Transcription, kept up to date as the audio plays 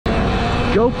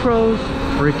GoPros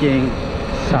freaking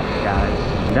suck,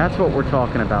 guys. That's what we're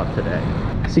talking about today.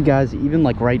 See, guys, even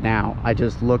like right now, I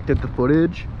just looked at the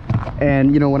footage,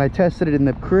 and you know, when I tested it in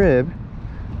the crib,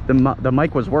 the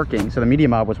mic was working, so the media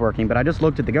mod was working, but I just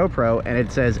looked at the GoPro and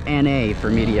it says NA for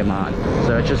media mod,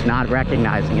 so it's just not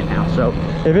recognizing it now. So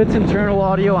if it's internal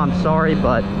audio, I'm sorry,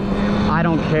 but I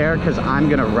don't care, because I'm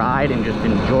gonna ride and just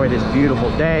enjoy this beautiful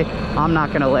day. I'm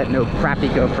not gonna let no crappy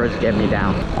GoPros get me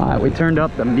down. All right, we turned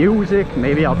up the music.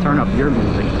 Maybe I'll turn up your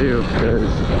music too, because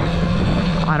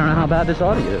I don't know how bad this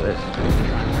audio is.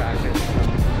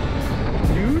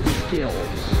 New skills.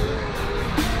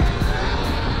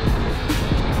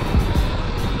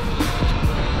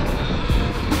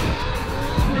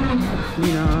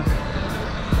 Nina,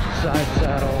 side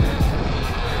saddle.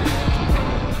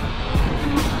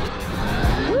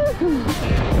 Woohoo!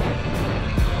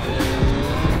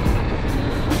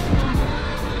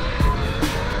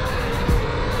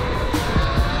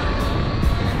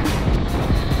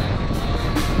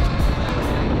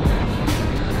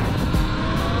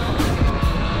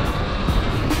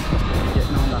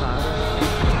 Getting on the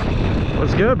highway.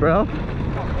 What's good, bro? What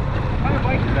kind of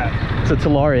bike is that? It's a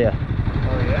Talaria.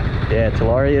 Yeah,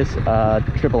 Talaria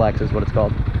XXX is what it's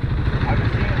called. I've been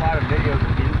seeing a lot of videos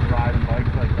of people riding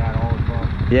bikes like that all the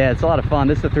time. Yeah, it's a lot of fun.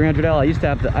 This is the 300L. I used to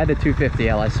have I had the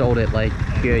 250L. I sold it like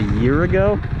a year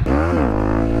ago.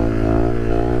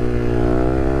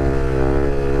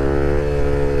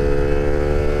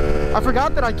 I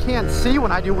forgot that I can't see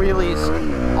when I do wheelies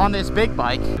on this big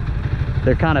bike.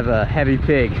 They're kind of a heavy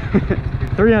pig.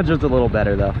 300's a little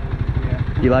better though.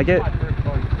 Yeah. You like it? My first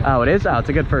bike. Oh, it is? Oh, it's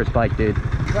a good first bike, dude.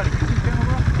 You got a YouTube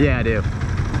channel, bro? Yeah, I do.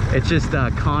 It's just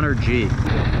ConnorG.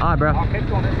 All right, bro. I'll catch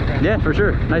you on Instagram. Yeah, for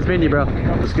sure. Nice meeting you, bro.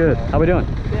 What's good? How we doing?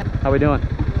 How we doing?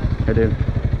 Here, dude.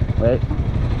 Wait.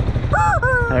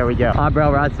 There we go. All right,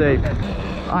 bro. Ride safe.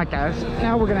 All right, guys.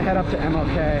 Now we're gonna head up to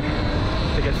MLK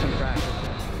to get some practice.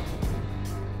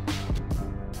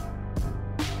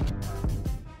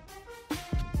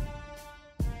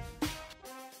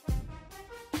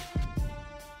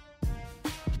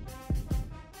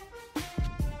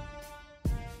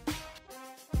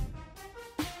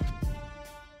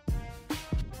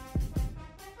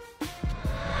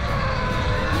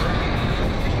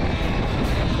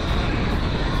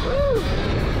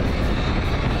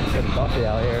 Buffy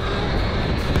out here.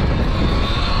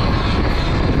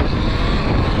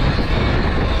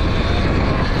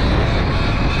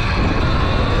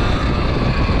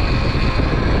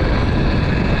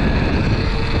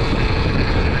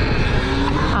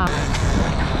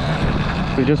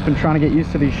 We've just been trying to get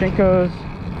used to these Shinkos,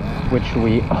 which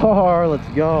we are. Let's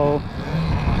go.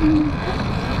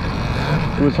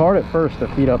 It was hard at first to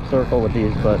feet up circle with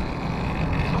these, but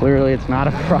clearly it's not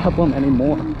a problem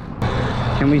anymore.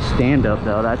 Can we stand up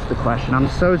though? That's the question. I'm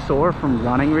so sore from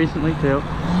running recently too.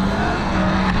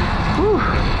 Whew.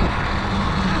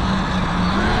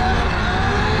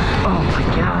 Oh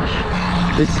my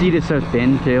gosh. This seat is so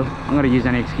thin too. I'm gonna use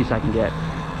any excuse I can get.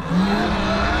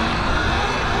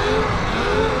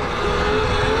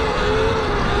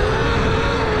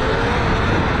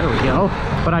 There we go.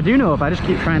 But I do know if I just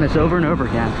keep trying this over and over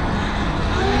again,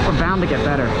 we're bound to get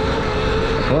better.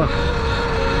 Look.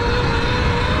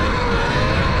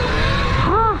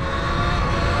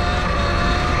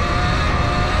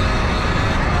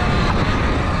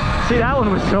 See, that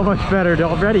one was so much better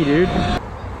already, dude.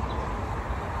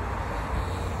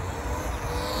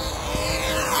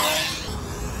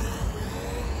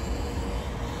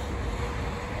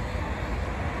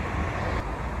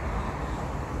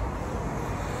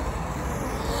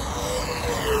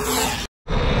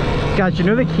 Guys, you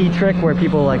know the key trick where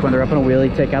people, like, when they're up on a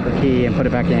wheelie, take out the key and put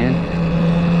it back in?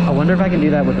 I wonder if I can do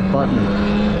that with the button.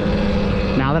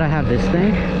 Now that I have this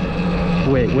thing,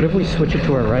 wait, what if we switch it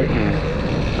to our right hand?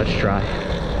 Let's try.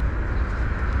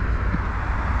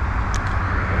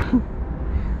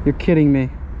 You're kidding me.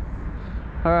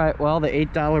 All right, well, the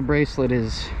 $8 bracelet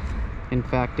is, in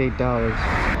fact, $8.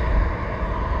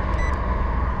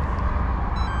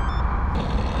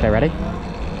 Okay, ready?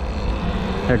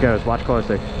 There it goes. Watch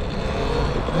closely.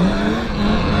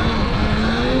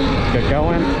 Get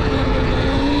going.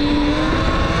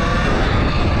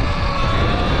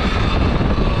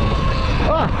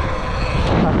 Ah!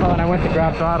 When I went to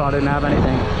grab throttle, I didn't have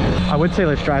anything. I would say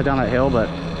let's drive down that hill, but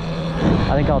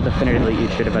I think I'll definitively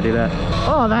eat shit if I do that.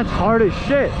 Oh, that's hard as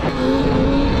shit.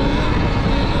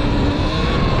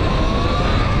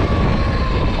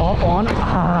 All on.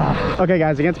 Ah. Okay,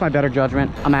 guys, against my better judgment,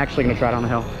 I'm actually gonna try it on the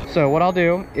hill. So what I'll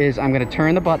do is I'm gonna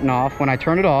turn the button off. When I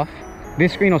turn it off,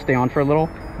 this screen will stay on for a little.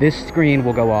 This screen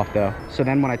will go off though. So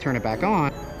then when I turn it back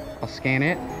on, I'll scan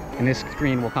it, and this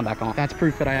screen will come back on. That's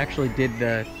proof that I actually did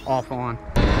the off on.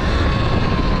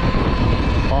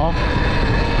 Off,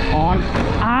 on,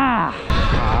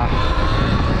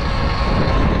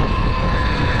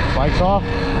 Bike's off,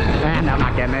 and I'm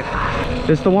not getting it.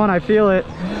 This is the one, I feel it.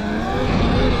 All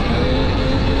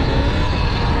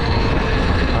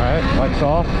right, bike's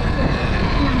off.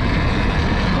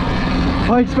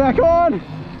 Bike's back on.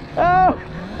 Oh!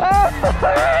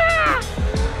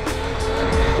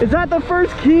 Is that the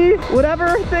first key,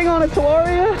 whatever thing on a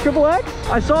Talaria XXX?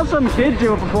 I saw some kid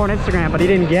do it before on Instagram, but he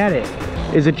didn't get it.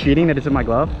 Is it cheating that it's in my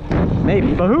glove?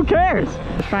 Maybe, but who cares?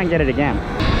 Let's try and get it again.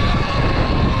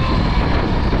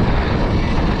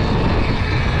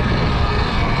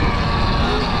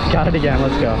 Got it again,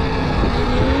 let's go.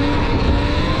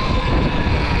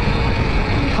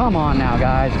 Come on now,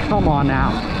 guys, come on now.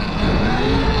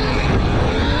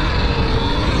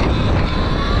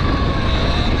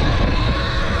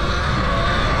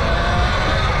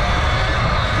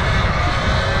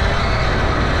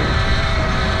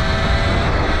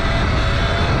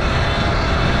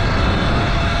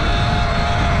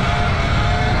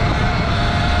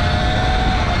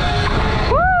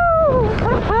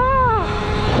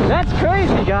 That's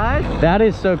crazy, guys. That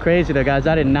is so crazy though, guys.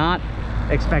 I did not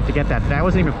expect to get that today. I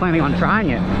wasn't even planning on trying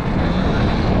it.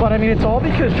 But I mean, it's all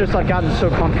because just I've gotten so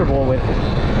comfortable with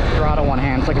throttle one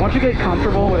hand. It's like once you get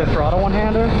comfortable with a throttle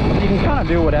one-hander, you can kind of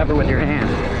do whatever with your hand,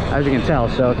 as you can tell.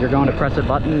 So if you're going to press a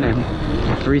button and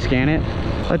rescan it,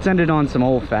 let's end it on some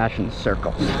old-fashioned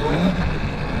circles.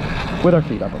 With our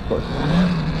feet up, of course.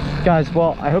 Guys,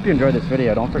 well, I hope you enjoyed this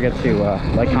video. Don't forget to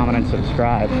like, comment, and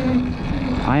subscribe.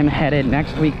 I am headed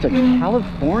next week to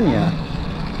California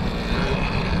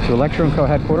to Electro & Co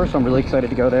headquarters, so I'm really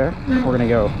excited to go there. We're gonna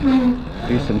go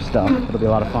do some stuff. It'll be a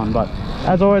lot of fun. But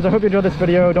as always, I hope you enjoyed this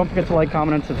video. Don't forget to like,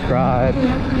 comment, and subscribe.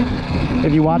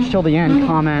 If you watch till the end,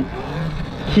 comment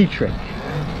key trick.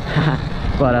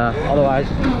 But otherwise,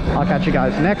 I'll catch you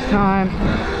guys next time.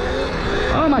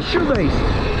 Oh, my shoelace.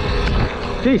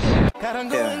 Peace.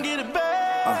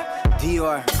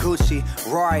 Dior, Gucci,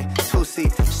 Roy, Tusi.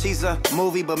 She's a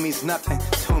movie but means nothing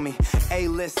to me.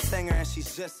 A-list singer and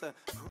she's just a